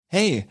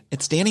Hey,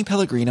 it's Danny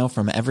Pellegrino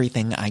from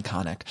Everything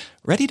Iconic.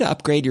 Ready to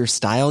upgrade your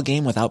style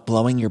game without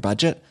blowing your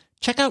budget?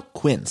 Check out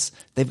Quince.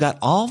 They've got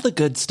all the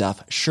good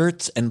stuff,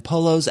 shirts and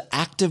polos,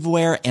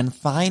 activewear, and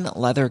fine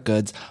leather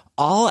goods,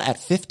 all at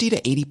 50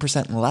 to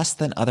 80% less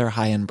than other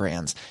high-end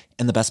brands.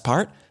 And the best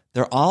part?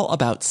 They're all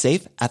about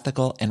safe,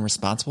 ethical, and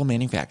responsible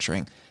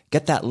manufacturing.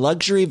 Get that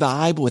luxury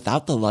vibe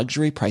without the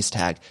luxury price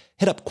tag.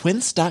 Hit up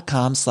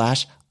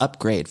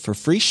quince.com/upgrade for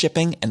free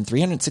shipping and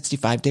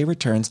 365-day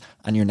returns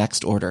on your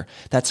next order.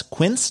 That's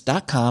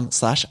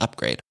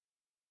quince.com/upgrade.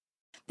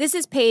 This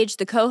is Paige,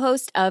 the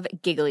co-host of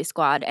Giggly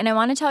Squad, and I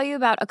want to tell you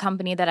about a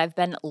company that I've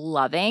been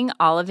loving,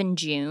 Olive &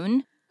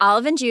 June.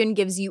 Olive & June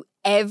gives you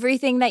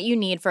everything that you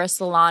need for a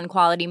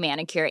salon-quality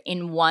manicure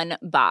in one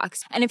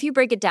box. And if you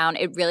break it down,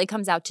 it really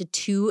comes out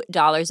to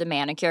 $2 a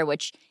manicure,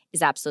 which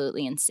is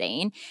absolutely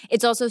insane.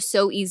 It's also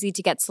so easy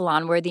to get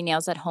salon-worthy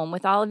nails at home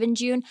with Olive &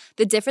 June.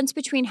 The difference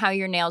between how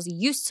your nails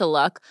used to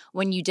look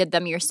when you did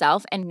them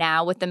yourself and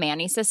now with the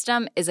Mani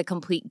system is a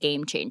complete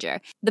game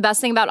changer. The best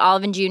thing about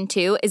Olive & June,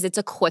 too, is it's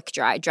a quick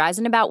dry. Dries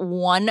in about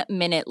 1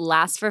 minute,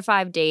 lasts for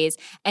 5 days,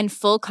 and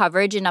full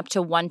coverage in up to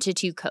 1 to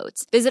 2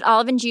 coats. Visit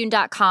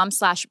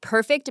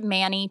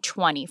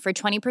oliveandjune.com/perfectmani20 for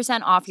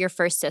 20% off your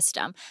first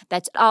system.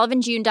 That's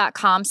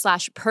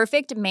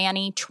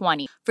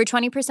oliveandjune.com/perfectmani20 for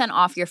 20%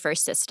 off your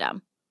first system.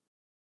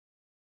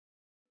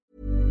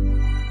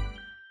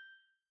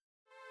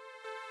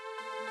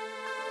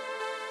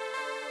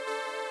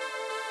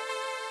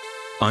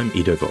 I'm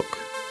Ido Vok.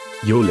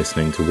 You're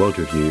listening to World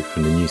Review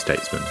from The New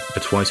Statesman,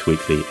 a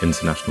twice-weekly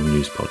international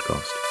news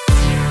podcast.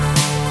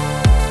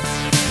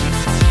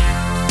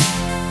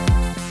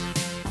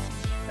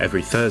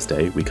 Every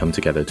Thursday, we come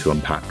together to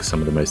unpack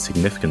some of the most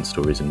significant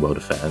stories in world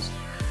affairs,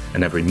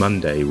 and every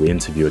Monday, we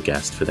interview a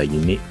guest for their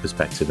unique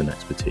perspective and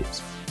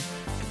expertise.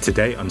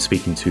 Today, I'm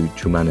speaking to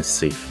Joumana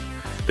Seif,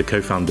 the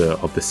co-founder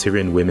of the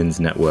Syrian Women's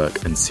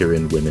Network and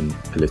Syrian Women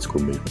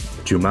Political Movement.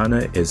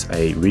 Joumana is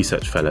a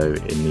research fellow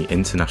in the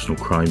International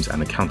Crimes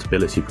and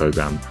Accountability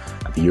Programme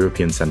at the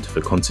European Centre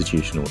for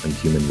Constitutional and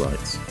Human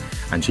Rights,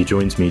 and she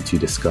joins me to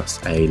discuss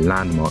a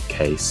landmark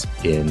case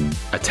in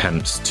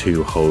attempts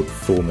to hold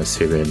former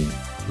Syrian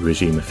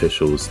regime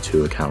officials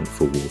to account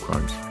for war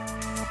crimes.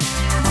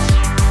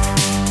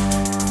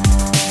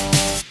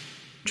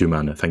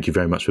 Joumana, thank you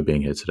very much for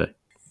being here today.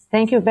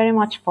 Thank you very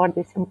much for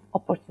this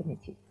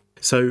opportunity.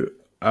 So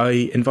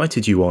I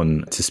invited you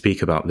on to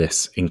speak about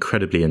this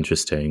incredibly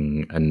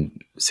interesting and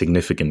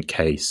significant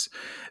case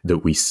that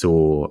we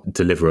saw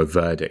deliver a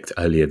verdict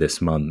earlier this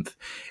month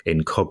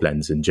in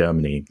Koblenz in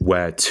Germany,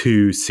 where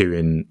 2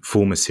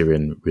 former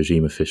Syrian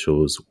regime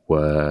officials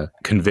were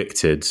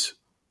convicted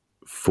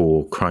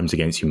for crimes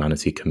against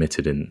humanity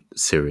committed in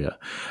Syria.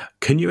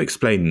 Can you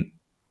explain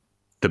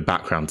the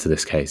background to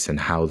this case and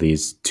how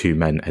these 2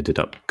 men ended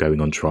up going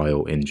on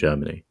trial in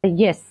Germany?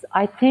 Yes,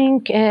 I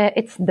think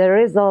it's the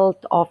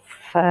result of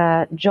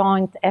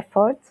joint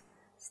efforts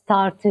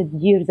started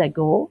years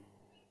ago.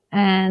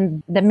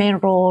 And the main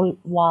role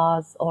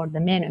was, or the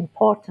main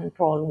important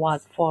role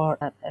was for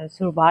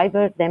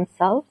survivors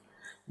themselves,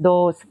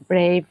 those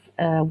brave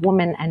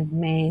women and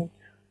men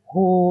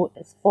who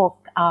spoke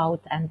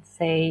out and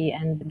say,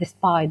 and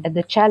despite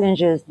the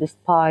challenges,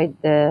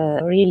 despite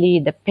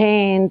the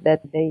pain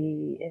that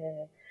they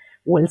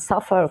will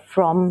suffer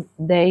from,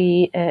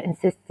 they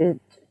insisted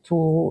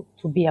to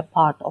be a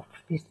part of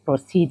this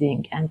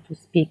proceeding and to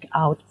speak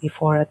out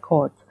before a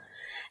court.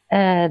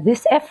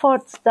 This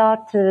effort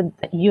started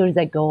years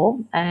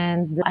ago,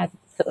 and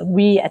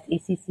we at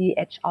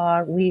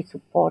ECCHR, we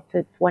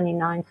supported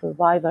 29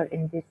 survivors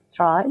in this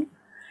trial.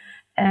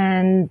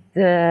 And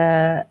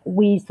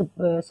we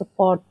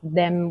support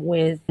them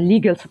with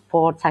legal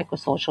support,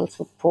 psychosocial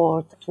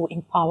support to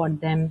empower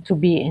them to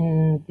be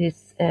in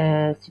this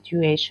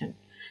situation.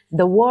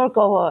 The work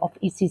of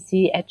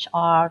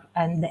ECCHR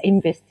and the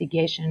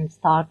investigation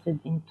started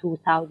in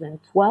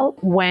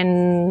 2012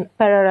 when,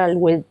 parallel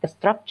with the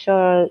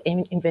structural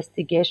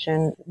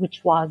investigation,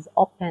 which was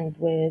opened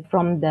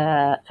from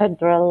the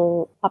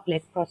Federal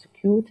Public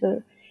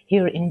Prosecutor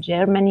here in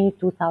Germany,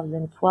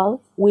 2012,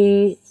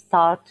 we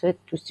started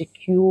to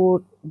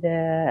secure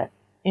the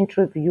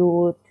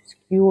interview, to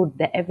secure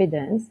the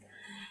evidence.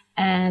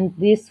 And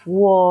this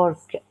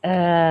work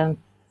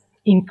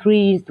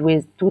increased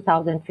with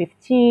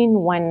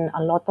 2015 when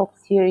a lot of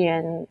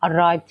Syrians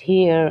arrived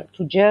here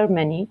to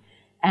Germany.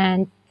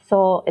 And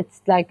so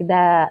it's like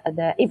the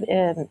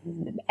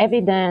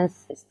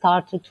evidence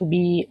started to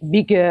be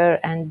bigger,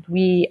 and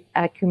we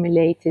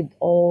accumulated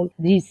all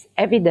this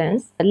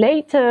evidence.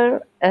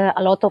 Later,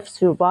 a lot of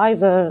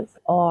survivors,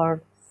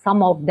 or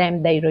some of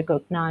them, they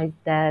recognized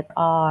that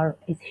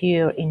is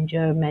here in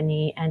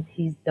Germany, and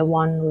he's the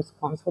one was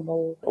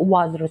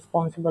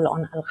responsible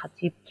on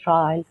Al-Khatib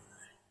trial,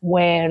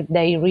 where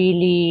they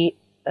really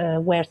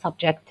were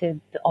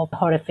subjected of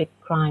horrific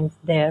crimes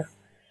there.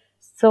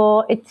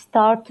 So it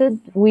started,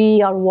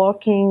 we are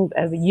working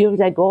years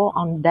ago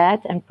on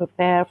that and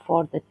prepare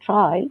for the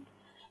trial.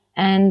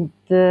 And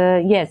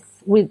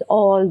yes, with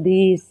all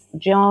these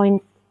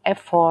joint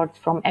effort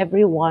from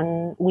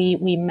everyone,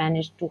 we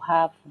managed to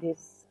have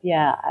this,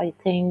 I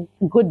think,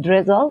 good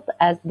result.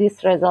 As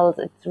this result,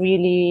 it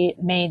really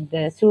made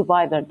the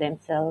survivor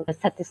themselves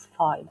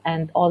satisfied.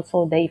 And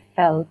also they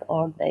felt,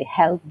 or they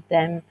helped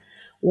them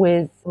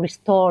with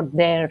restored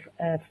their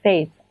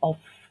faith of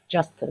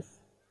justice.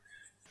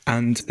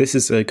 And this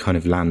is a kind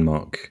of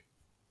landmark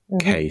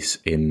case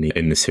in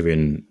the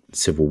Syrian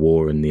civil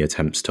war and the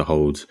attempts to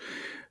hold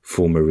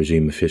former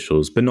regime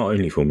officials, but not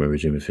only former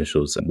regime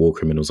officials, war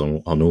criminals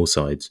on all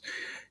sides,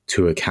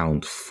 to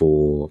account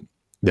for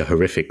the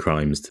horrific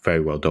crimes very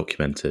well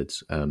documented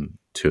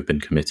to have been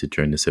committed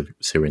during the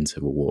Syrian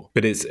civil war.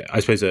 But it's,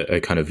 I suppose,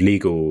 a kind of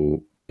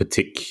legal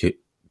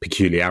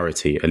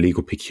peculiarity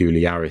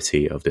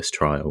of this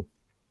trial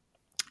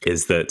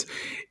is that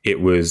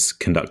it was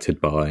conducted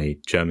by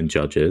German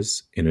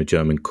judges in a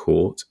German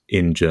court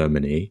in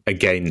Germany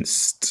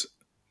against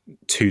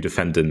two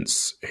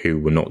defendants who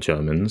were not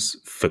Germans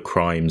for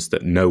crimes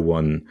that no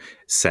one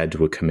said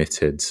were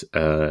committed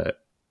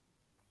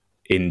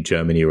in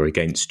Germany or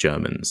against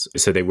Germans.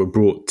 So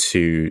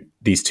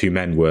these two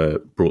men were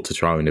brought to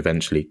trial and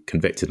eventually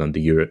convicted under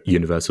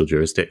universal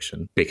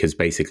jurisdiction, because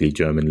basically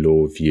German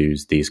law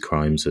views these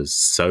crimes as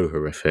so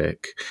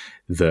horrific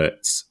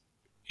that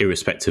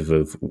irrespective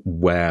of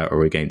where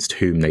or against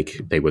whom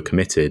they were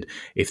committed,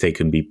 if they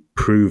can be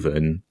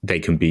proven, they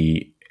can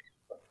be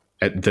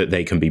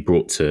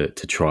brought to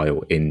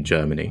trial in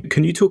Germany.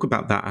 Can you talk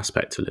about that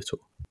aspect a little?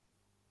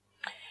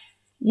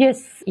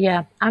 Yes,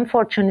 yeah.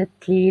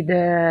 Unfortunately,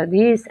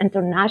 these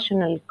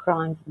international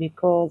crimes,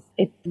 because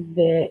it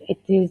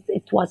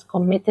was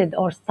committed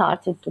or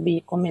started to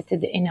be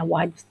committed in a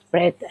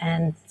widespread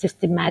and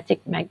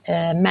systematic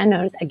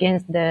manner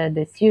against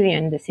the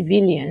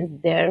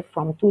civilians there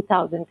from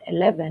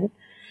 2011.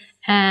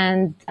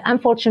 And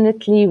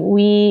unfortunately,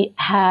 we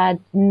had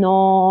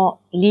no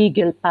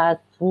legal path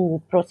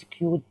to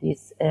prosecute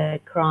these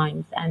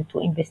crimes and to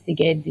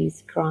investigate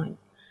these crimes.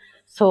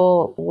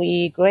 So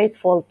we're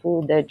grateful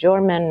to the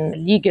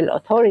German legal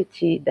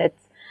authority that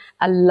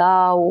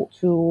allow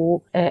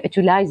to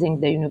utilizing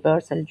the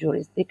universal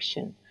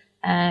jurisdiction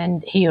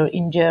and here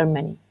in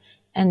Germany.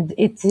 And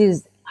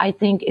I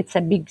think it's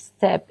a big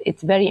step.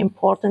 It's very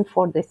important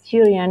for the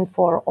Syrian,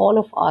 for all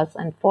of us,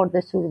 and for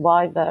the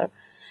survivor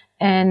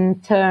in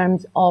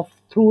terms of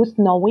truth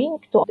knowing,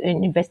 to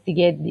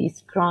investigate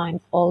these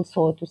crimes,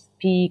 also to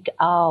speak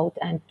out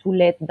and to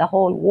let the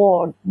whole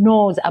world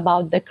knows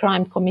about the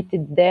crime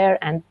committed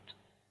there, and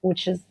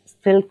which is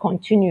still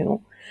continue.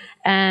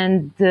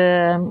 And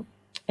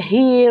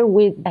here,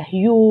 with a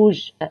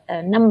huge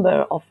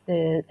number of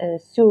the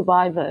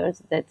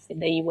survivors that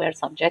they were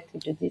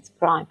subjected to this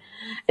crime,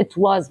 it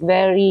was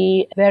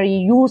very, very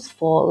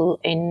useful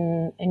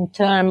in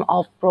terms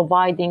of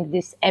providing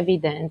this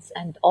evidence,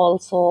 and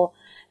also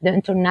the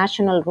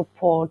international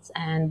reports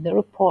and the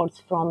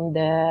reports from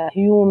the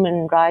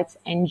human rights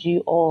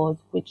NGOs,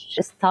 which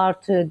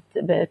started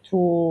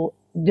to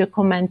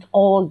document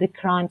all the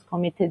crimes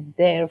committed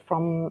there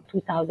from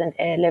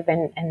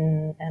 2011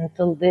 and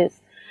until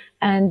this.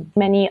 And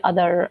many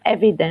other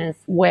evidence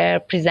were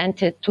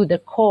presented to the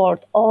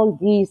court. All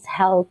these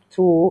help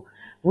to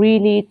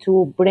really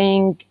to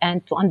bring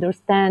and to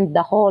understand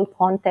the whole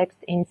context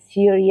in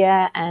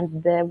Syria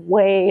and the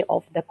way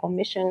of the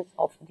commissions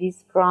of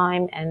this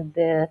crime and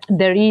the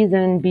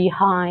reason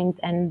behind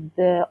and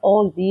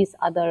all these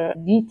other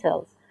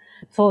details.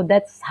 So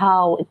that's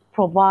how it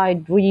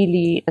provides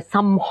really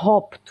some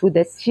hope to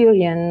the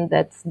Syrian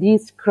that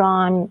this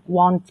crime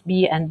won't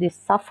be, and this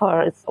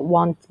suffers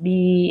won't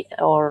be,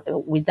 or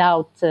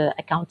without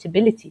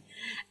accountability.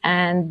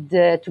 And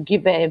to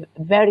give a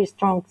very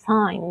strong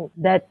sign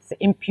that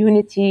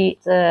impunity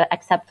is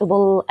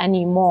acceptable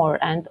anymore.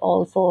 And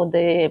also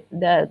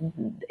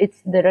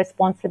it's the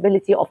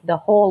responsibility of the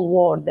whole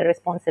world, the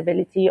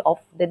responsibility of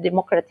the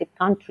democratic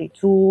country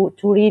to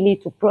really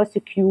to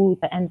prosecute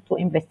and to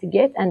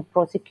investigate and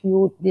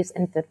prosecute these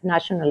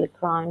international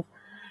crimes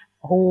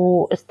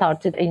who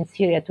started in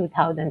Syria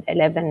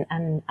 2011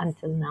 and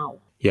until now.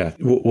 Yeah,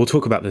 we'll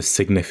talk about the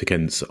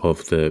significance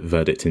of the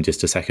verdict in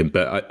just a second,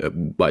 but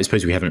I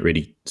suppose we haven't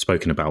really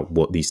spoken about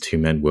what these two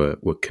men were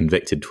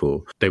convicted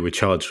for. They were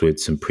charged with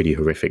some pretty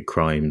horrific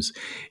crimes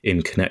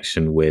in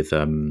connection with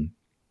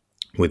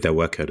their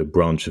work at a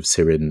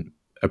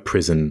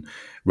prison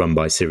run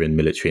by Syrian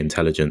military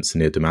intelligence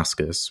near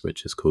Damascus,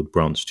 which is called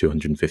Branch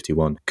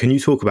 251. Can you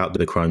talk about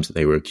the crimes that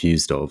they were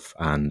accused of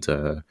and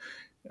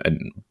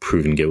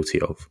proven guilty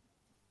of?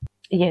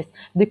 Yes,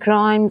 the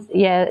crimes,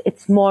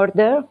 it's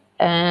murder,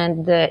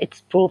 and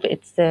it's proof.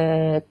 It's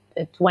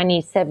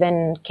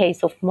 27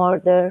 case of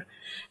murder,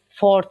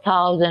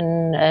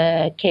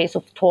 4,000 case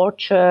of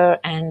torture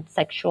and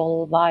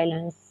sexual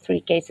violence,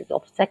 3 cases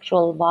of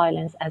sexual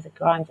violence as a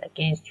crimes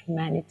against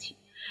humanity.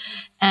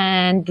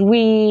 And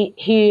we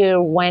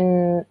here,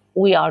 when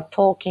we are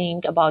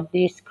talking about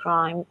this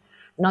crime,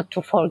 not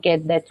to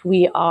forget that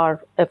we are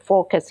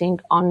focusing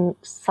on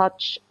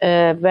such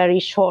a very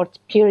short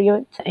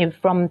period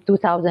from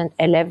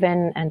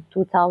 2011 and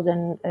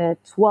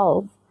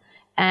 2012.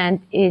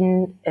 and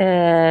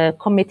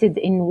committed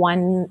in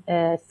one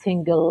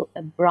single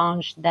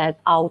branch that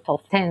out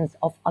of tens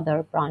of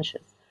other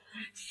branches.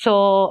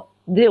 So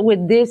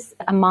with this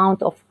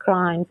amount of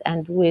crimes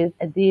and with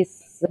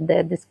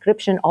the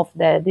description of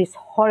these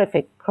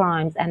horrific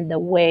crimes and the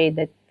way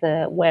that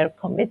were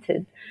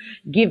committed,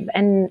 give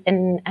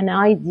an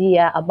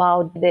idea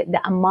about the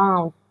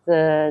amount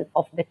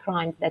of the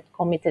crimes that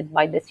committed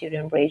by the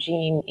Syrian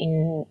regime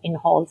in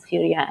whole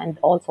Syria and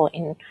also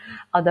in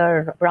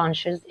other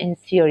branches in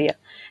Syria,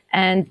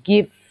 and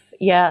give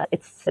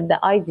it's the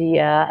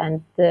idea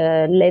and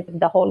let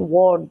the whole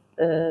world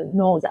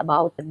knows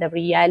about the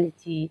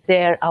reality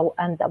there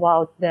and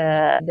about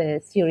the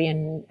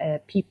Syrian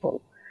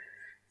people.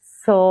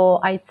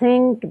 So I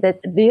think that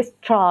this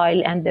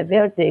trial and the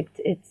verdict,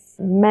 it's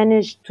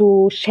managed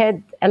to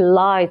shed a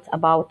light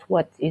about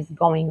what is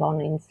going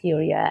on in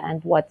Syria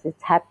and what has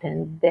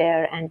happened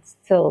there and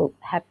still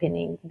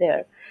happening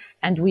there.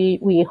 And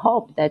we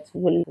hope that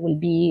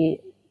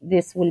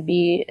this will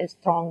be a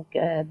strong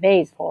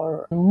base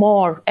for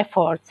more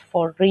efforts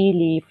for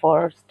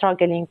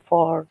struggling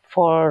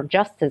for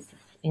justice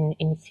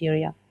in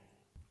Syria.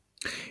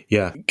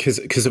 Yeah,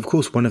 because of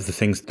course, one of the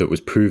things that was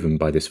proven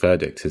by this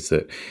verdict is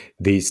that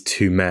these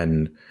two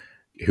men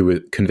who were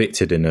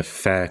convicted in a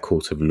fair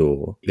court of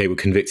law, they were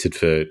convicted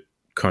for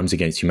crimes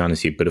against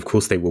humanity, but of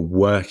course they were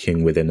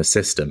working within a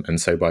system.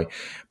 And so by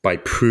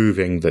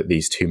proving that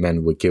these two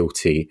men were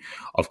guilty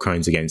of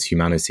crimes against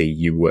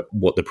humanity,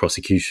 what the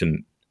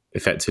prosecution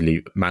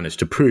effectively managed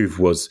to prove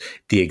was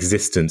the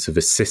existence of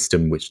a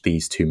system which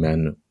these two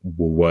men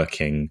were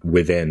working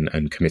within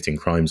and committing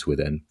crimes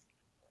within.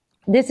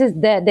 This is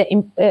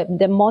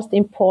the most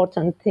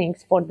important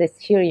things for the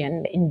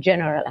Syrian in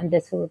general and the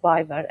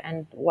survivor,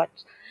 and what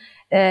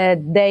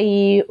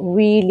they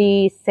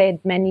really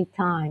said many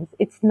times.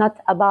 It's not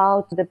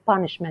about the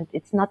punishment,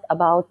 it's not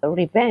about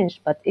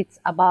revenge, but it's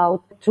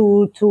about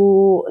to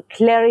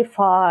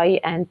clarify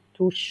and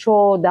to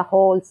show the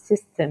whole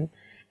system.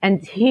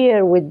 And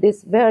here with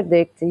this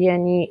verdict,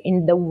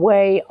 in the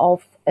way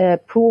of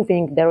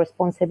proving the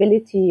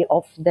responsibility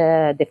of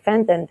the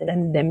defendant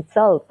and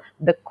themselves,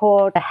 the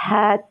court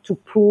had to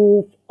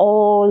prove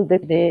all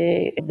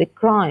the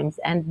crimes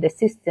and the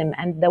system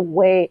and the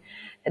way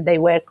they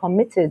were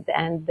committed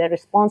and the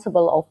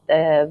responsible of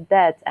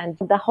that, and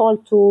the whole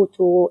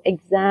to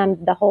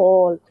examine the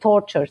whole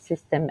torture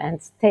system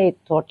and state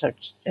torture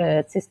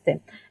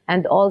system.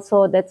 And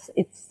also it's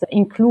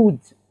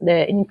included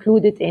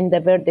in the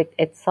verdict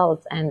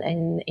itself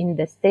and in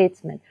the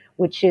statement,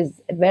 which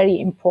is very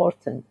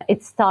important.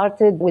 It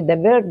started with the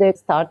verdict,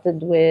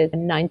 started with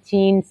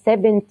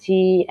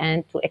 1970,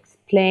 and to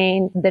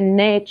explain the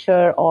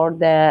nature or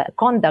the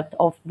conduct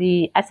of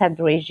the Assad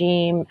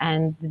regime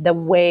and the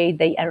way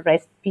they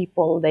arrest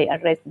people, they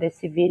arrest the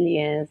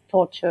civilians,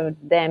 torture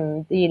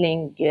them,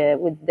 dealing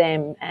with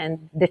them,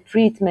 and the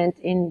treatment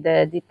in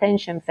the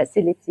detention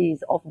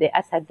facilities of the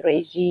Assad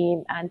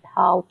regime, and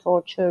how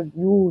torture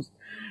used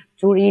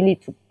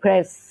to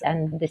press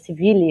and the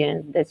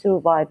civilians, the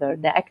survivor,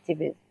 the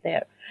activists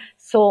there.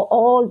 So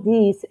all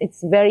these,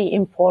 it's very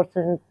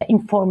important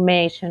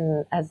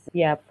information as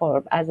a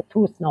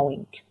truth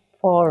knowing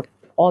for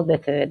all the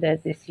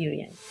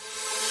Syrians.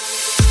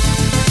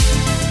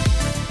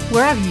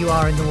 Wherever you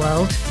are in the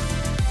world,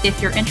 if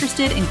you're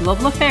interested in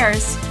global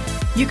affairs,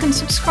 you can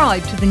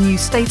subscribe to The New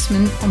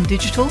Statesman on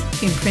digital,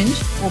 in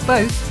print, or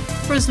both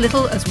for as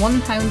little as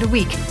 £1 a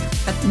week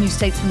at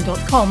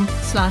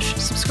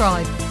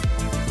thenewstatesman.com/subscribe.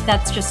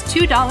 That's just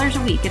 $2 a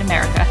week in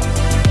America.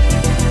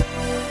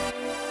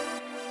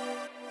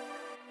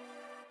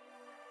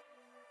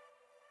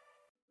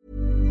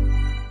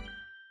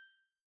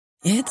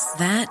 It's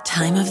that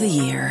time of the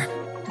year.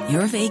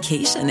 Your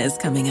vacation is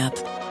coming up.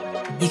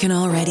 You can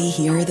already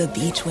hear the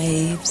beach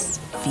waves,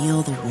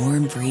 feel the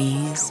warm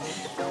breeze,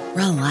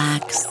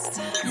 relax,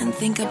 and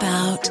think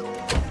about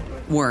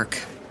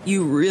work.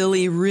 You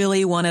really,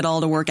 really want it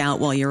all to work out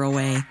while you're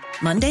away.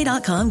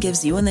 Monday.com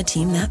gives you and the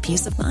team that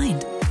peace of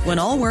mind. When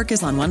all work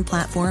is on one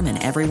platform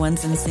and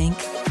everyone's in sync,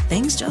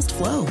 things just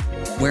flow.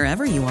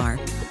 Wherever you are,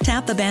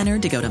 tap the banner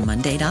to go to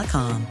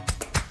Monday.com.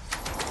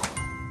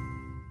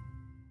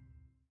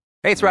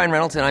 Hey, it's Ryan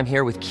Reynolds, and I'm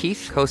here with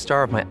Keith,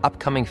 co-star of my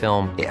upcoming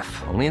film,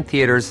 If, only in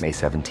theaters May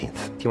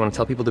 17th. Do you want to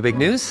tell people the big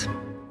news?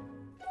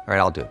 All right,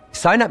 I'll do it.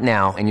 Sign up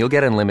now and you'll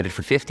get unlimited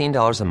for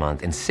 $15 a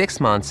month and 6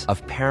 months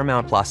of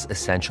Paramount Plus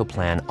Essential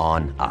Plan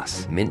on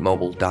us.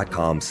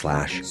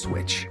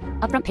 MintMobile.com/switch.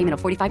 Upfront payment of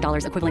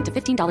 $45 equivalent to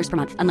 $15 per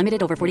month.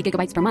 Unlimited over 40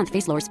 gigabytes per month.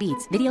 Face lower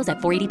speeds. Videos at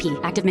 480p.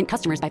 Active Mint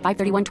customers by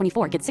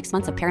 531.24 get 6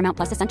 months of Paramount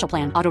Plus Essential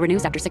Plan. Auto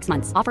renews after 6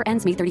 months. Offer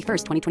ends May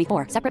 31st,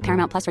 2024. Separate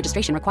Paramount Plus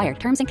registration required.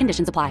 Terms and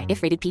conditions apply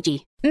if rated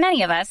PG.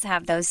 Many of us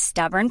have those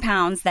stubborn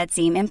pounds that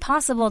seem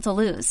impossible to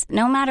lose,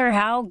 no matter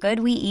how good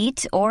we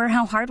eat or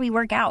how hard we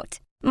work out.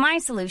 My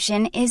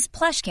solution is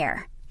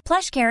PlushCare.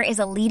 PlushCare is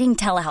a leading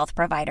telehealth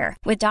provider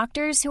with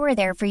doctors who are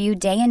there for you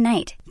day and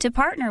night to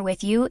partner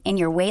with you in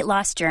your weight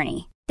loss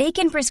journey. They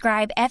can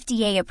prescribe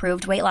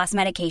FDA-approved weight loss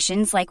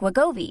medications like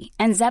Wegovy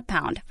and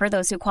Zepbound for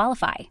those who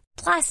qualify.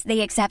 Plus,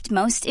 they accept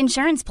most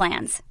insurance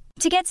plans.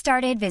 To get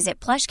started, visit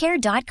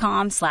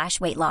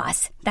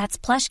plushcare.com/weight-loss. That's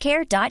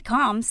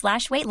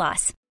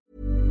plushcare.com/weight-loss.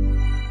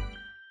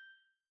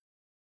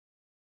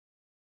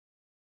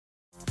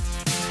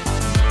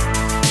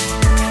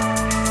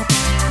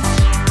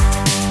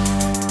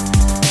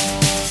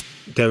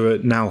 There are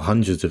now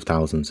hundreds of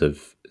thousands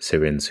of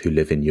Syrians who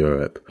live in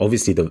Europe.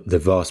 Obviously, the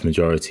vast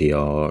majority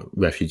are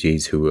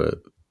refugees who are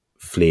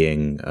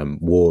fleeing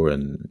war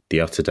and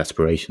the utter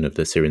desperation of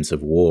the Syrian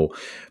civil war.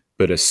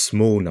 But a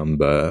small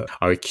number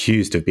are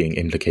accused of being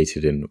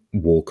implicated in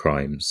war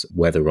crimes,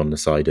 whether on the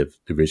side of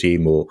the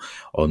regime or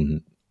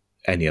on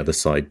any other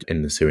side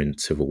in the Syrian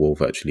civil war,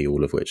 virtually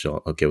all of which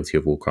are guilty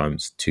of war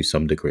crimes to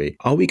some degree.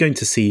 Are we going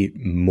to see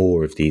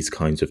more of these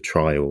kinds of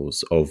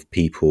trials of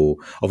people?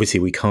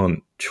 Obviously, we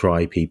can't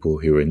try people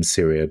who are in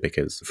Syria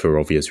because for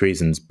obvious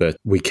reasons, but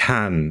we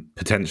can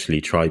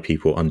potentially try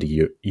people under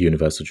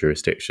universal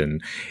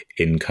jurisdiction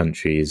in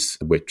countries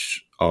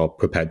which are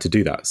prepared to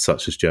do that,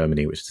 such as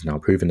Germany, which has now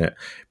proven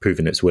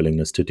its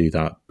willingness to do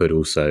that, but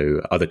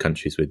also other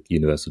countries with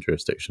universal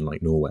jurisdiction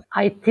like Norway.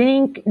 I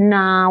think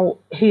now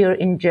here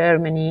in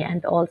Germany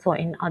and also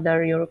in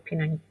other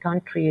European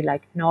countries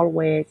like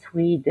Norway,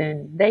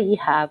 Sweden, they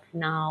have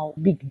now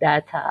big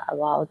data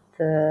about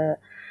the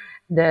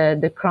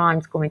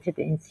crimes committed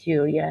in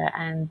Syria,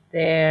 and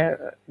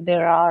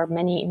there are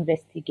many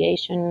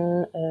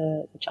investigations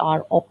which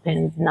are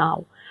opened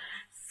now.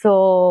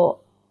 So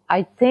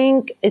I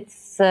think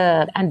it's,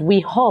 and we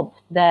hope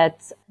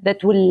that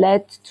will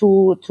lead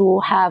to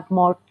have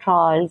more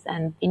trials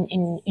and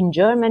in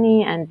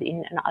Germany and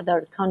in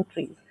other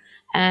countries,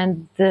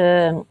 and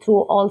to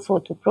also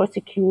to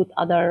prosecute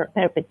other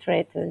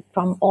perpetrators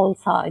from all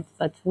sides.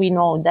 But we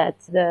know that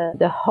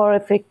the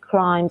horrific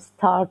crimes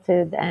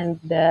started, and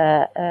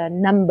the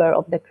number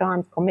of the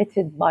crimes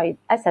committed by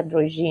Assad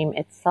regime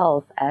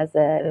itself as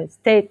a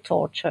state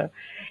torture,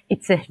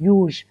 it's a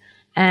huge.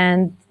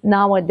 And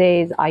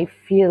nowadays, I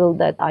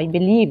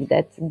believe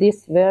that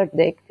this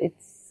verdict,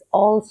 it's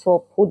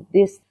also put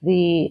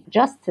the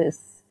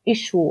justice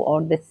issue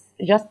or this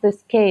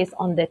justice case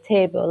on the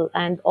table,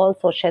 and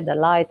also shed a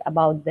light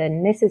about the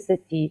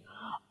necessity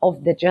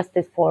of the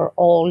justice for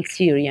all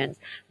Syrians.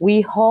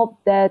 We hope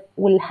that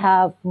we'll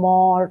have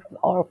more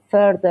or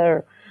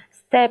further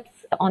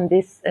steps on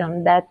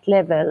that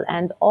level,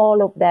 and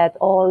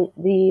all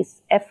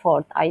these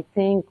efforts, I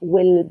think,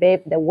 will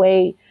pave the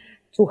way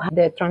to have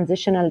the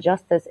transitional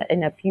justice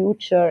in the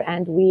future.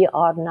 And we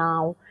are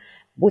now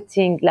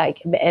putting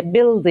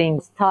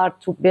start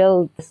to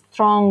build a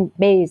strong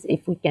base,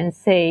 if we can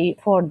say,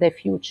 for the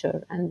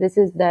future. And this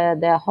is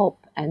the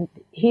hope. And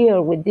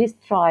here with this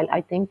trial,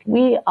 I think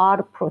we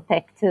are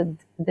protected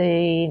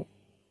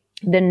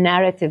the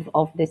narrative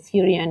of the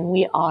Syrian.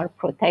 We are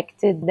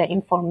protected the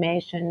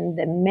information,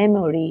 the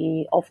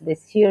memory of the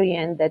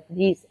Syrian, that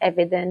these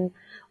evidence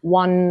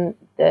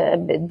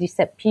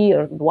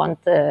disappeared,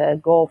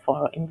 go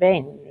for in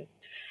vain.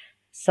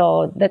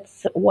 So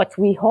that's what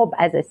we hope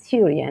as a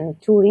Syrian,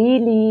 to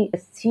really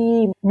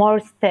see more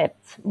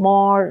steps,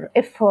 more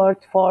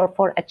effort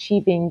for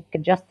achieving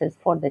justice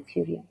for the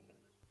Syrian.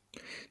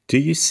 Do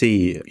you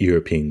see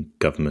European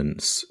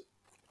governments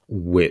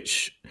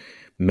which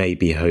may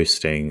be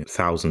hosting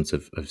thousands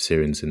of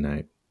Syrians in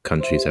their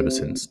countries ever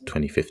since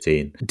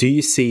 2015. Do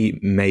you see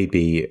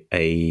maybe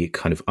a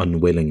kind of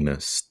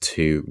unwillingness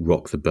to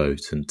rock the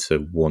boat and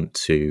to want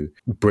to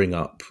bring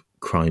up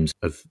crimes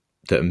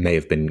that may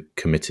have been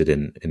committed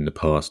in the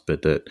past,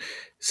 but that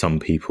some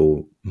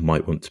people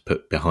might want to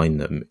put behind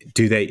them?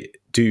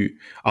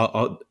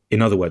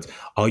 In other words,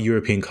 are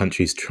European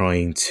countries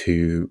trying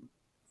to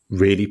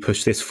really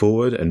push this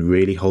forward and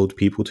really hold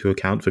people to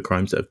account for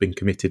crimes that have been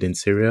committed in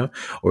Syria?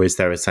 Or is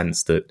there a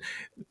sense that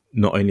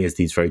not only is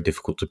these very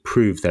difficult to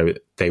prove,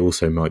 they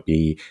also might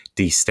be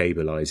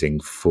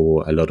destabilizing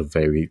for a lot of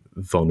very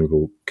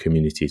vulnerable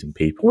communities and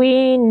people?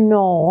 We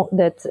know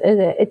that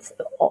it's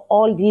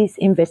all these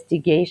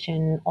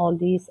investigation, all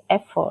these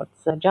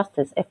efforts,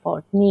 justice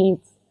effort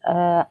needs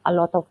a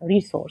lot of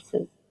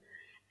resources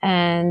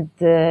and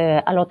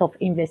a lot of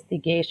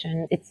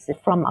investigation. It's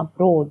from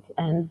abroad,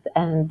 and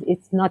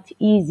it's not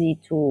easy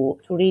to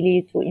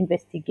really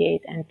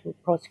investigate and to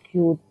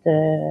prosecute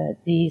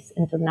these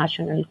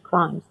international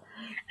crimes.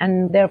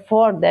 And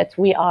therefore that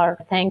we are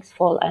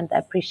thankful and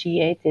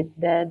appreciated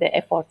the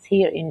efforts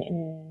here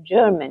in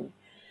Germany.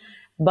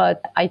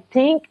 But I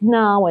think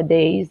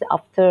nowadays,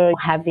 after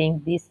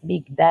having these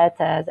big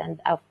data and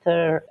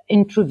after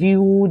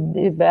interviewed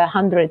the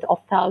hundreds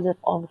of thousands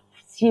of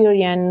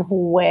Syrians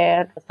who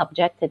were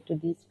subjected to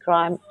this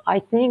crime, I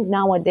think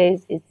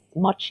nowadays it's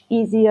much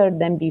easier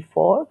than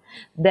before.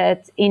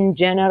 That in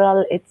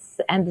general,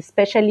 and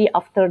especially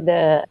after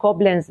the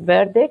Koblenz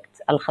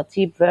verdict,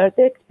 Al-Khatib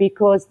verdict,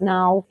 because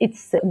now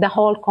it's the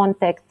whole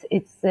context,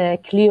 it's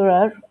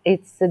clearer,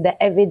 it's the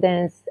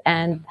evidence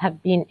and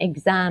have been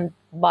examined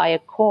by a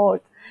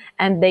court,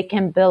 and they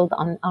can build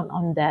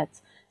on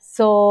that.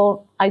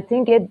 So I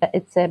think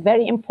it's a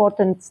very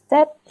important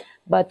step,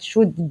 but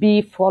should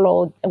be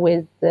followed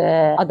with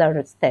other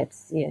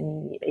steps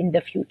in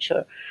the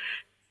future.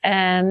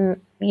 I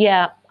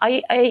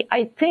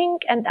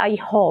think and I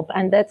hope,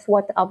 and that's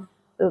what I've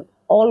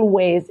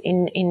always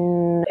in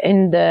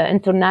the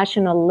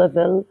international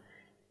level,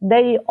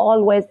 they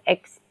always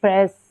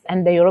express,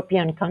 and the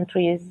European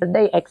countries,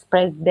 they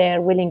express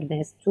their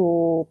willingness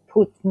to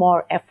put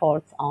more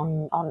efforts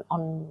on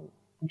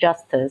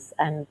justice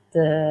and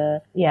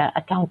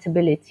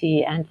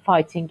accountability and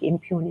fighting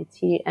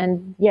impunity.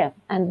 And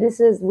this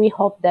is, we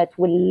hope that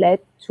will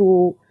lead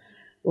to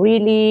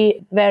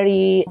really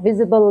very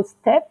visible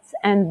steps,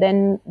 and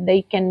then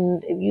they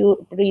can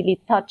really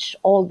touch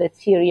all the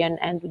Syrian,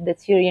 and with the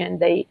Syrian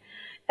they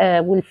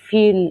will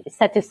feel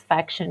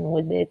satisfaction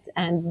with it.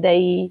 And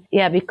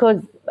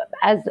because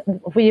as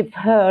we've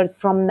heard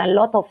from a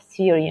lot of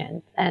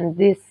Syrians, and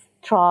this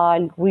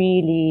trial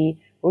really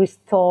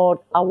restored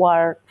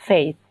our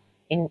faith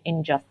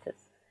in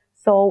justice.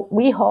 So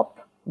we hope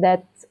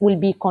that will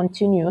be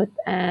continued,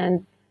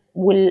 and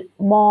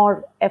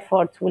more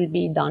efforts will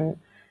be done,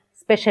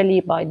 especially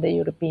by the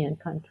European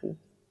countries.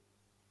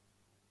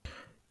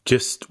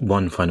 Just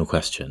one final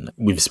question.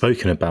 We've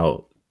spoken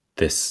about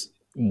this,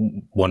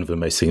 one of the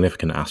most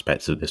significant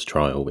aspects of this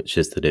trial, which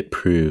is that it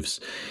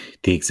proves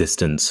the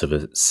existence of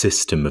a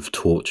system of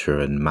torture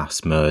and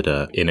mass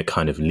murder in a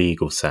kind of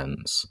legal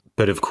sense.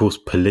 But of course,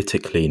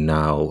 politically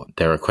now,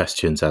 there are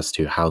questions as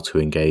to how to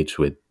engage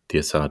with the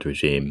Assad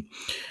regime,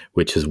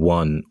 which has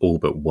all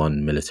but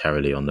won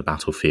militarily on the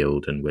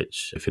battlefield, and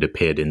which, if it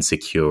appeared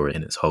insecure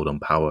in its hold on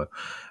power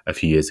a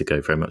few years ago,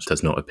 very much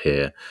does not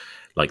appear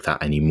like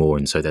that anymore.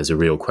 And so there's a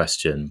real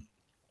question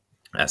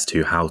as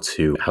to how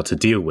to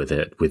deal with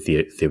it, with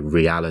the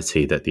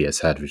reality that the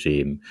Assad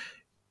regime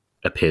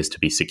appears to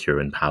be secure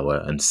in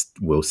power and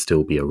will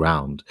still be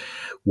around.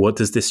 What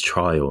does this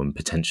trial, and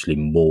potentially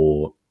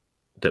more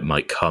that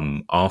might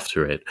come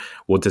after it,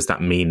 what does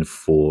that mean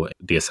for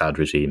the Assad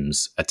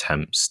regime's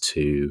attempts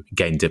to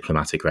gain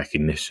diplomatic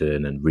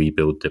recognition and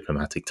rebuild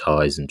diplomatic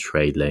ties and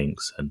trade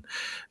links and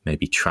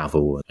maybe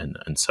travel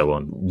and so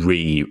on,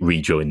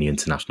 rejoin the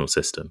international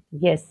system?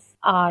 Yes,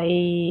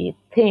 I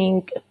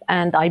think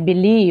and I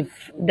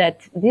believe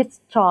that this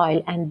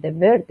trial and the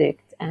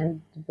verdict,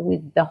 and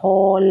with the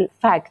whole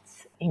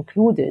facts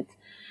included,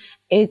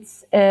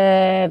 it's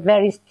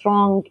very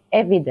strong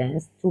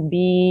evidence to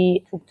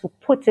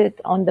put it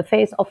on the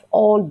face of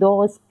all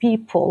those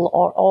people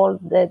or all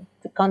the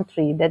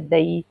country that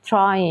they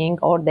trying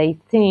or they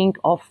think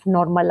of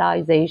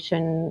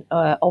normalization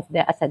of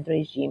the Assad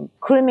regime.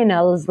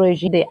 Criminals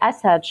regime, the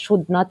Assad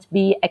should not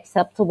be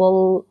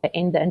acceptable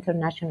in the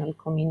international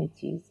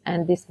communities.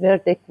 And this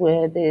verdict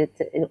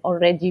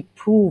already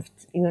proved,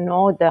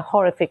 the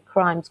horrific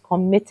crimes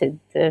committed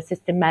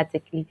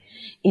systematically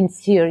in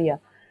Syria.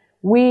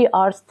 We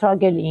are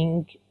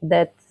struggling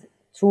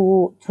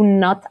to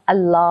not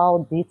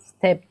allow this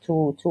step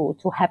to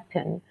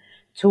happen,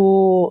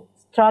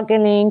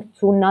 struggling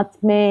to not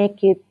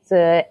make it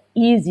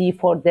easy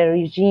for the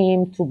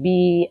regime to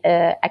be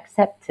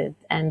accepted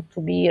and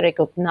to be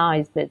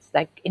recognized. It's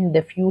like in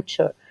the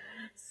future.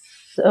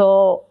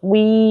 So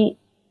we,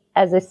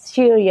 as a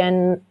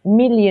Syrian,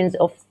 millions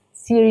of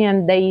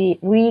Syrians, they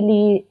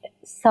really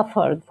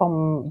suffered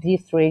from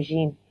this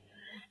regime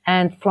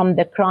and from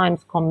the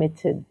crimes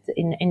committed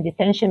in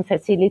detention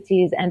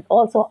facilities, and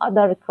also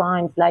other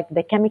crimes like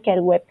the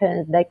chemical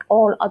weapons, like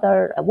all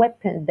other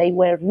weapons they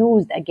were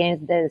used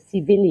against the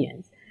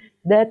civilians.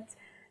 That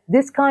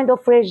this kind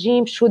of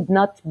regime should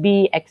not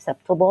be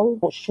acceptable,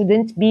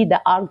 shouldn't be the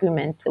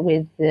argument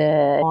in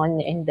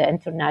the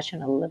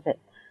international level.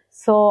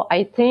 So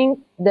I think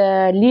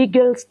the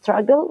legal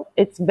struggle,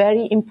 it's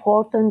very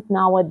important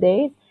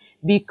nowadays,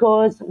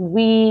 because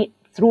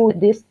through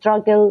this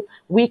struggle,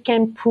 we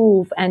can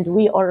prove, and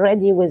we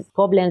already with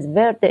Koblenz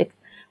verdict,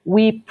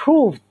 we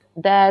proved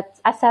that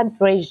Assad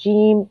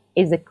regime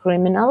is a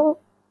criminal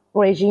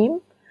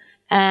regime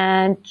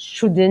and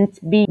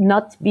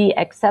not be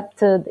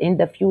accepted in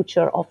the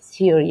future of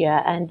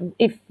Syria. And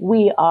if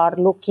we are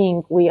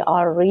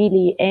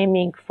really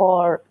aiming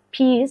for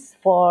peace,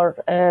 for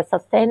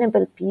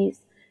sustainable peace,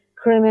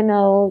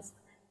 criminals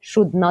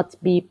should not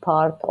be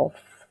part of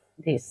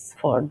this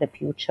for the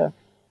future.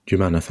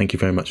 Joumana, thank you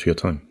very much for your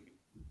time.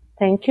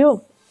 Thank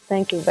you.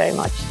 Thank you very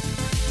much.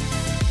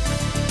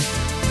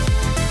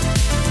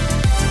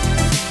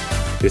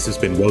 This has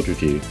been World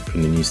Review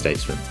from The New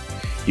Statesman.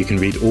 You can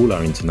read all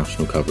our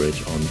international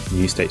coverage on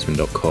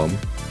newstatesman.com.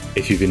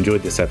 If you've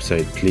enjoyed this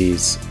episode,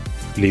 please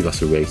leave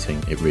us a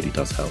rating. It really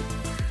does help.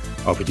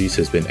 Our producer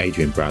has been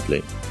Adrian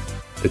Bradley.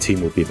 The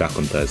team will be back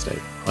on Thursday.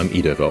 I'm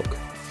Ido Volk.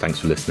 Thanks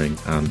for listening,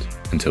 and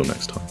until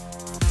next time.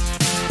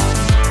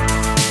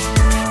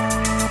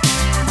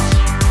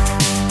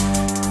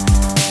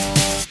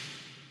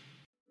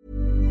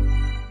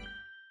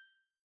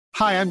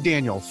 Hi, I'm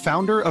Daniel,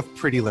 founder of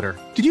Pretty Litter.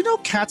 Did you know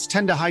cats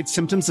tend to hide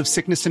symptoms of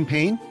sickness and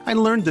pain? I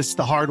learned this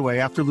the hard way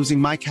after losing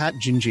my cat,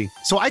 Gingy.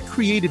 So I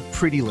created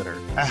Pretty Litter,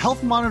 a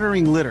health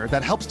monitoring litter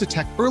that helps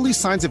detect early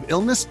signs of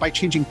illness by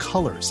changing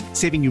colors,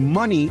 saving you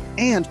money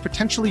and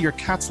potentially your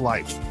cat's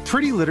life.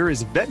 Pretty Litter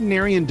is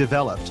veterinarian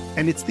developed,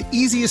 and it's the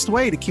easiest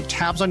way to keep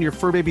tabs on your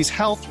fur baby's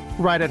health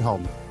right at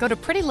home. Go to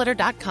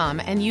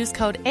prettylitter.com and use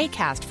code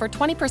ACAST for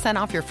 20%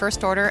 off your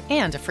first order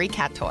and a free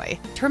cat toy.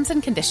 Terms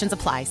and conditions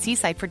apply. See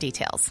site for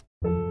details.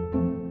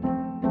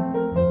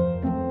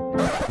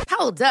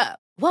 Hold up.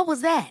 What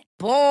was that?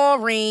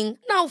 Boring.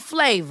 No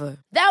flavor.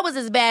 That was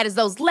as bad as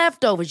those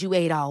leftovers you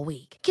ate all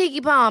week.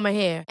 Keke Palmer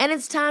here, and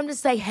it's time to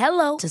say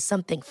hello to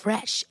something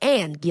fresh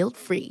and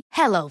guilt-free.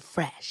 Hello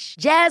Fresh.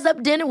 Jazz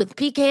up dinner with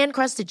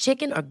pecan-crusted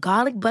chicken or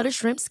garlic butter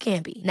shrimp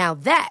scampi. Now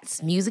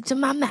that's music to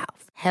my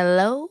mouth.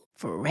 Hello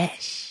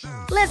Fresh.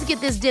 Let's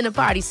get this dinner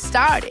party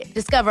started.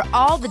 Discover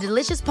all the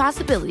delicious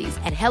possibilities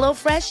at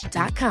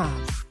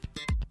HelloFresh.com.